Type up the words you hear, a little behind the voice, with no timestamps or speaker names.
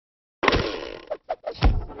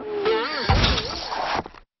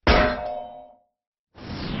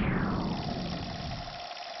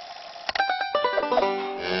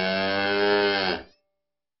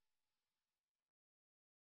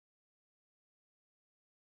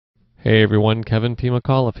Hey everyone, Kevin P.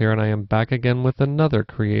 McAuliffe here, and I am back again with another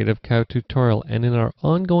Creative Cow tutorial. And in our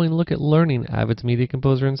ongoing look at learning Avid's Media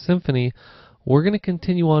Composer and Symphony, we're going to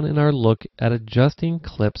continue on in our look at adjusting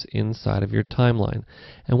clips inside of your timeline.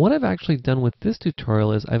 And what I've actually done with this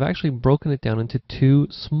tutorial is I've actually broken it down into two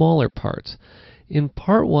smaller parts. In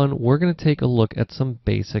part one, we're going to take a look at some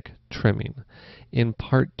basic trimming. In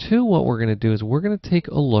part two, what we're going to do is we're going to take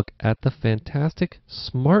a look at the fantastic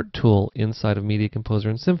Smart tool inside of Media Composer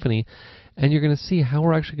and Symphony, and you're going to see how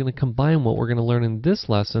we're actually going to combine what we're going to learn in this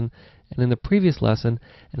lesson and in the previous lesson,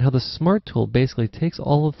 and how the Smart tool basically takes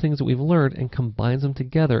all the things that we've learned and combines them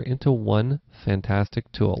together into one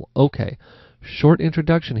fantastic tool. Okay, short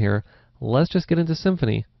introduction here. Let's just get into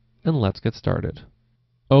Symphony and let's get started.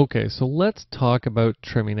 Okay, so let's talk about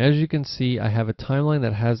trimming. As you can see, I have a timeline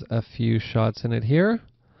that has a few shots in it here.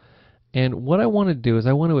 And what I want to do is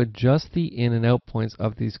I want to adjust the in and out points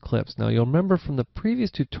of these clips. Now you'll remember from the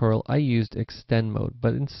previous tutorial I used extend mode,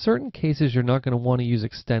 but in certain cases you're not going to want to use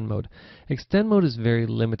extend mode. Extend mode is very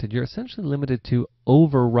limited. You're essentially limited to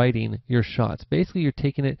overwriting your shots. Basically you're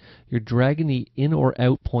taking it, you're dragging the in or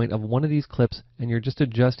out point of one of these clips and you're just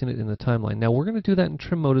adjusting it in the timeline. Now we're going to do that in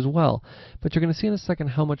trim mode as well, but you're going to see in a second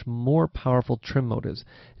how much more powerful trim mode is.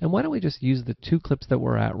 And why don't we just use the two clips that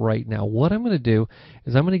we're at right now. What I'm going to do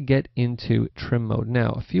is I'm going to get into trim mode. Now,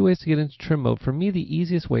 a few ways to get into trim mode. For me, the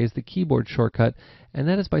easiest way is the keyboard shortcut, and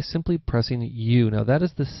that is by simply pressing U. Now, that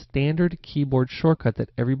is the standard keyboard shortcut that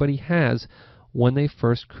everybody has when they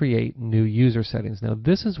first create new user settings. Now,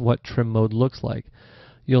 this is what trim mode looks like.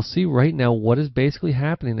 You'll see right now what is basically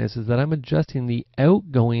happening is that I'm adjusting the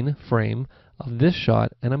outgoing frame of this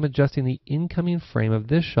shot, and I'm adjusting the incoming frame of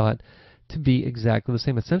this shot to be exactly the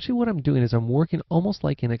same. Essentially what I'm doing is I'm working almost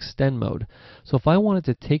like in extend mode. So if I wanted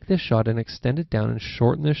to take this shot and extend it down and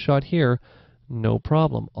shorten this shot here, no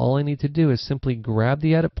problem. All I need to do is simply grab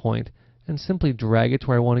the edit point and simply drag it to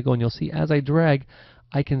where I want to go. And you'll see as I drag,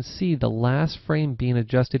 I can see the last frame being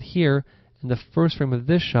adjusted here and the first frame of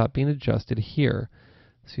this shot being adjusted here.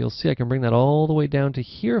 So you'll see I can bring that all the way down to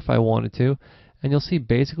here if I wanted to, and you'll see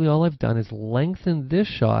basically all I've done is lengthen this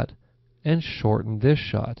shot and shorten this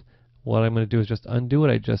shot. What I'm going to do is just undo what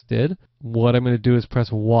I just did. What I'm going to do is press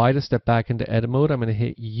Y to step back into edit mode. I'm going to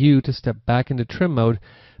hit U to step back into trim mode,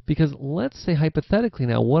 because let's say hypothetically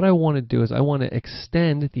now what I want to do is I want to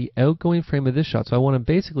extend the outgoing frame of this shot. So I want to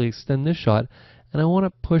basically extend this shot and I want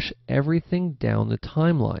to push everything down the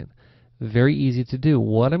timeline. Very easy to do.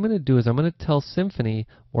 What I'm going to do is I'm going to tell Symphony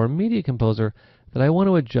or Media Composer that I want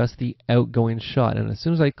to adjust the outgoing shot, and as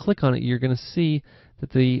soon as I click on it you're going to see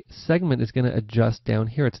that the segment is going to adjust down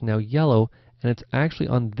here. It's now yellow, and it's actually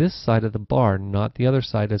on this side of the bar, not the other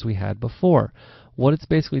side as we had before. What it's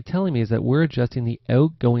basically telling me is that we're adjusting the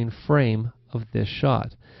outgoing frame of this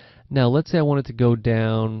shot. Now let's say I want it to go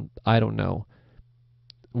down, I don't know,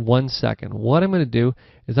 1 second. What I'm going to do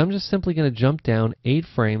is I'm just simply going to jump down 8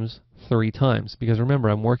 frames 3 times, because remember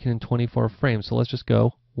I'm working in 24 frames, so let's just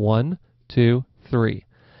go 1, 2, 3.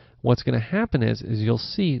 What's going to happen is you'll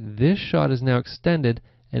see this shot is now extended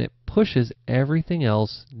and it pushes everything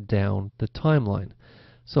else down the timeline.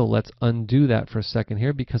 So let's undo that for a second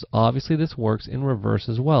here, because obviously this works in reverse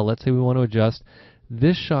as well. Let's say we want to adjust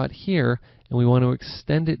this shot here and we want to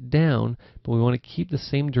extend it down, but we want to keep the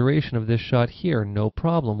same duration of this shot here. No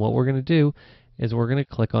problem. What we're going to do is we're going to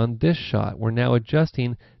click on this shot. We're now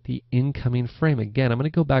adjusting the incoming frame. Again, I'm going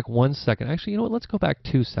to go back 1 second. Actually, you know what? Let's go back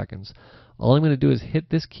 2 seconds. All I'm going to do is hit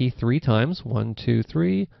this key 3 times. 1, 2,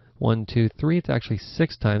 3. 1, 2, 3. It's actually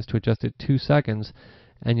 6 times to adjust it 2 seconds.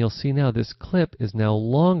 And you'll see now this clip is now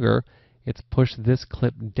longer. It's pushed this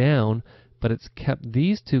clip down, but it's kept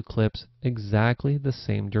these two clips exactly the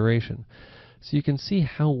same duration. So you can see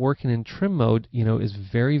how working in trim mode, is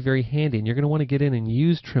very, very handy. And you're going to want to get in and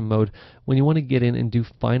use trim mode when you want to get in and do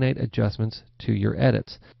finite adjustments to your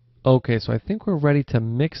edits. Okay, so I think we're ready to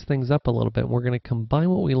mix things up a little bit. We're going to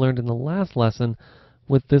combine what we learned in the last lesson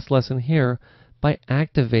with this lesson here by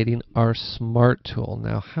activating our Smart tool.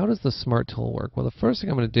 Now, how does the Smart tool work? Well, the first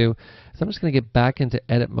thing I'm going to do is I'm just going to get back into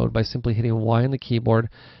edit mode by simply hitting Y on the keyboard.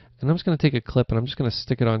 And I'm just going to take a clip and I'm just going to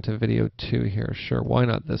stick it onto video 2 here. Sure, why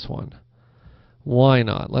not this one? Why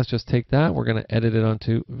not? Let's just take that. We're going to edit it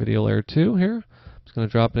onto video layer 2 here. I'm just going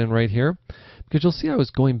to drop it in right here. Because you'll see I was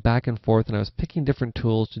going back and forth and I was picking different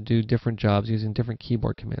tools to do different jobs using different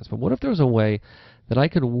keyboard commands. But what if there was a way that I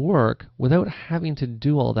could work without having to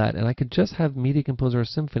do all that, and I could just have Media Composer or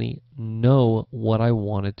Symphony know what I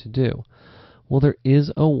wanted to do? Well, there is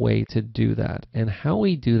a way to do that, and how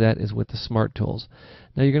we do that is with the Smart Tools.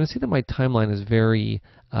 Now you're going to see that my timeline is very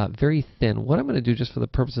thin. What I'm going to do, just for the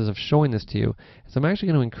purposes of showing this to you, is I'm actually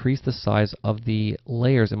going to increase the size of the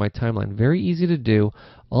layers in my timeline. Very easy to do.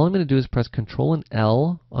 All I'm going to do is press Control and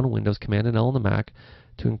L on Windows, Command and L on the Mac,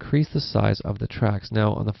 to increase the size of the tracks.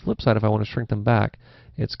 Now on the flip side, if I want to shrink them back,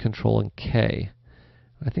 it's Control and K.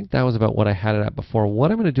 I think that was about what I had it at before.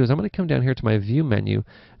 What I'm going to do is I'm going to come down here to my View menu,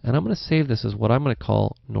 and I'm going to save this as what I'm going to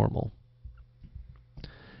call normal.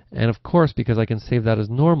 And of course, because I can save that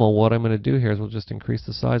as normal, what I'm going to do here is we'll just increase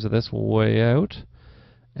the size of this way out,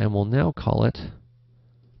 and we'll now call it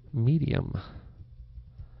medium.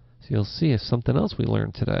 So you'll see something else we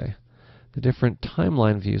learned today. The different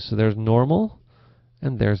timeline views. So there's normal,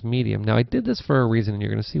 and there's medium. Now I did this for a reason, and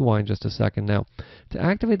you're going to see why in just a second. Now, to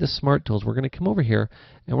activate the Smart Tools, we're going to come over here,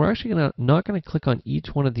 and we're actually not going to click on each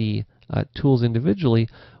one of the tools individually.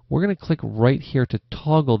 We're going to click right here to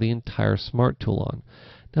toggle the entire Smart Tool on.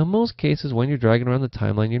 Now, in most cases, when you're dragging around the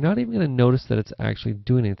timeline, you're not even going to notice that it's actually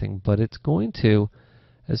doing anything, but it's going to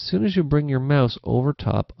as soon as you bring your mouse over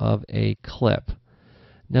top of a clip.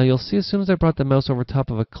 Now you'll see as soon as I brought the mouse over top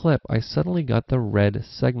of a clip, I suddenly got the red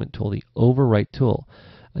segment tool, the Overwrite tool.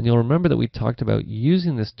 And you'll remember that we talked about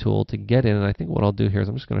using this tool to get in, and I think what I'll do here is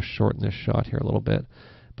I'm just going to shorten this shot here a little bit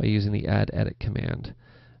by using the Add Edit command.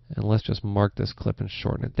 And let's just mark this clip and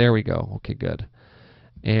shorten it. There we go. Okay, good.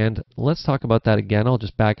 And let's talk about that again. I'll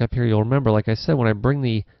just back up here. You'll remember, like I said, when I bring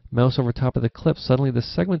the mouse over top of the clip, suddenly the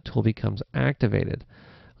segment tool becomes activated.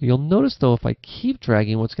 You'll notice, though, if I keep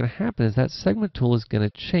dragging, what's going to happen is that segment tool is going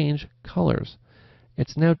to change colors.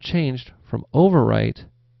 It's now changed from Overwrite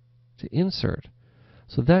to Insert.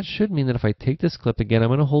 So that should mean that if I take this clip again, I'm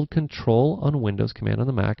going to hold Control on Windows, Command on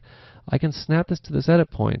the Mac. I can snap this to this edit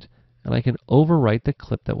point, and I can overwrite the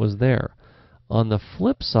clip that was there. On the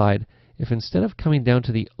flip side, if instead of coming down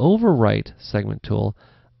to the Overwrite segment tool,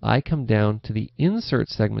 I come down to the Insert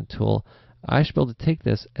segment tool, I should be able to take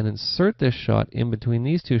this and insert this shot in between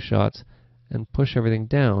these two shots and push everything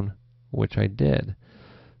down, which I did.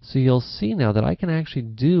 So you'll see now that I can actually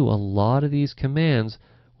do a lot of these commands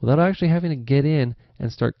without actually having to get in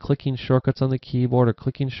and start clicking shortcuts on the keyboard or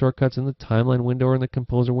clicking shortcuts in the timeline window or in the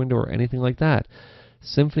composer window or anything like that.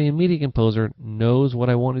 Symphony and Media Composer knows what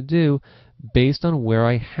I want to do based on where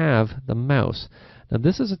I have the mouse. Now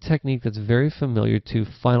this is a technique that's very familiar to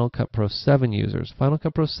Final Cut Pro 7 users. Final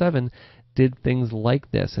Cut Pro 7 did things like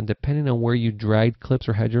this, and depending on where you dragged clips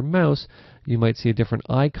or had your mouse, you might see a different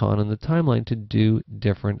icon on the timeline to do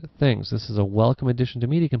different things. This is a welcome addition to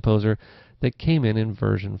Media Composer that came in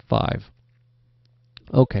version 5.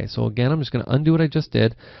 Okay, so again, I'm just going to undo what I just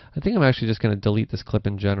did. I think I'm actually just going to delete this clip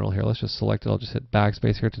in general here. Let's just select it. I'll just hit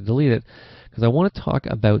backspace here to delete it, because I want to talk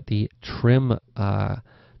about the trim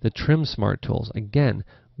Smart Tools. Again,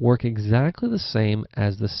 work exactly the same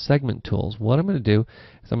as the segment tools. What I'm going to do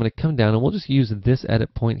is I'm going to come down, and we'll just use this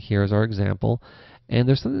edit point here as our example. And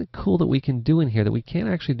there's something cool that we can do in here that we can't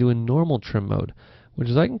actually do in normal trim mode, which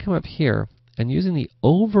is I can come up here, and using the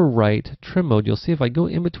Overwrite trim mode, you'll see if I go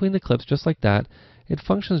in between the clips just like that, it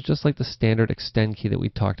functions just like the standard extend key that we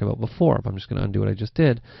talked about before. I'm just going to undo what I just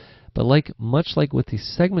did. But much like with the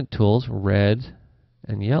segment tools, red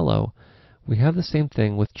and yellow, we have the same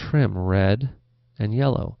thing with trim, red and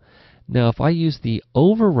yellow. Now if I use the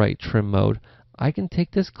Overwrite trim mode, I can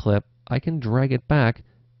take this clip, I can drag it back,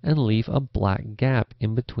 and leave a black gap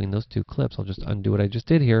in between those two clips. I'll just undo what I just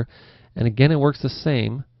did here. And again, it works the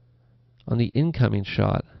same on the incoming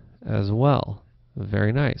shot as well.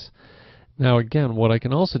 Very nice. Now again, what I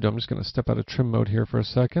can also do, I'm just going to step out of trim mode here for a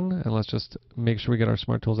second, and let's just make sure we get our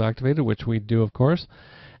Smart Tools activated, which we do, of course.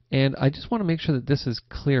 And I just want to make sure that this is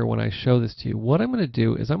clear when I show this to you. What I'm going to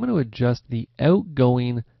do is I'm going to adjust the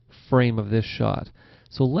outgoing frame of this shot.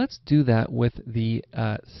 So let's do that with the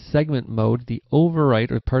segment mode, the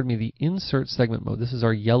Overwrite, or pardon me, the Insert segment mode. This is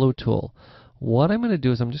our yellow tool. What I'm going to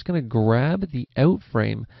do is I'm just going to grab the out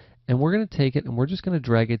frame, and we're going to take it and we're just going to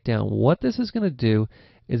drag it down. What this is going to do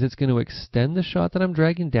is it's going to extend the shot that I'm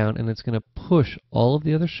dragging down, and it's going to push all of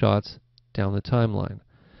the other shots down the timeline.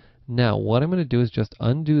 Now what I'm going to do is just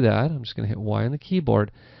undo that. I'm just going to hit Y on the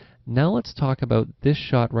keyboard. Now let's talk about this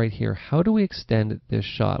shot right here. How do we extend this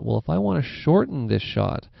shot? Well, if I want to shorten this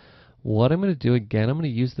shot, what I'm going to do, again, I'm going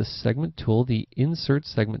to use the segment tool, the Insert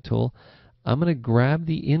segment tool. I'm going to grab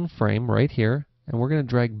the in frame right here, and we're going to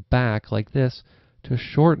drag back like this to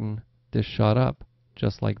shorten this shot up,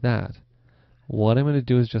 just like that. What I'm going to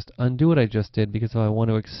do is just undo what I just did, because if I want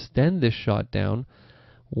to extend this shot down,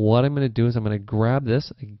 what I'm going to do is I'm going to grab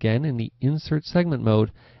this again in the Insert segment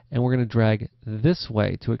mode, and we're going to drag this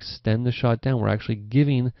way to extend the shot down. We're actually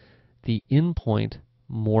giving the in point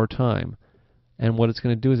more time. And what it's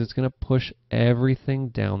going to do is it's going to push everything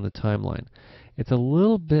down the timeline. It's a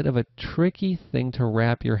little bit of a tricky thing to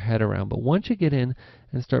wrap your head around, but once you get in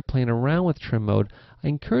and start playing around with trim mode, I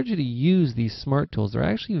encourage you to use these smart tools. They're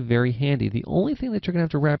actually very handy. The only thing that you're going to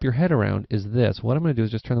have to wrap your head around is this. What I'm going to do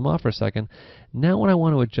is just turn them off for a second. Now when I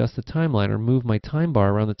want to adjust the timeline or move my time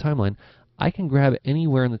bar around the timeline, I can grab it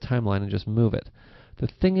anywhere in the timeline and just move it. The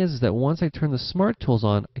thing is that once I turn the smart tools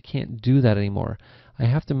on, I can't do that anymore. I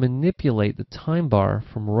have to manipulate the time bar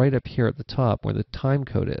from right up here at the top where the time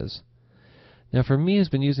code is. Now for me who's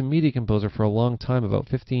been using Media Composer for a long time, about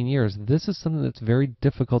 15 years, this is something that's very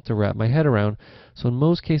difficult to wrap my head around, so in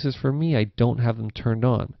most cases for me I don't have them turned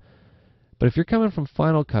on. But if you're coming from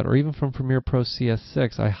Final Cut or even from Premiere Pro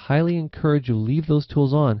CS6, I highly encourage you leave those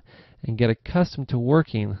tools on and get accustomed to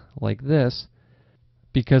working like this,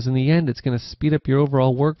 because in the end it's going to speed up your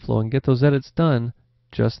overall workflow and get those edits done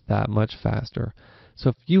just that much faster.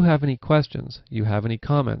 So if you have any questions, you have any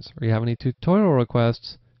comments, or you have any tutorial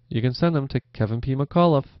requests, you can send them to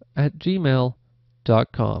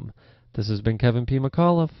kevinpmcauliffe@gmail.com. This has been Kevin P.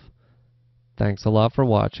 McAuliffe. Thanks a lot for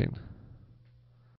watching.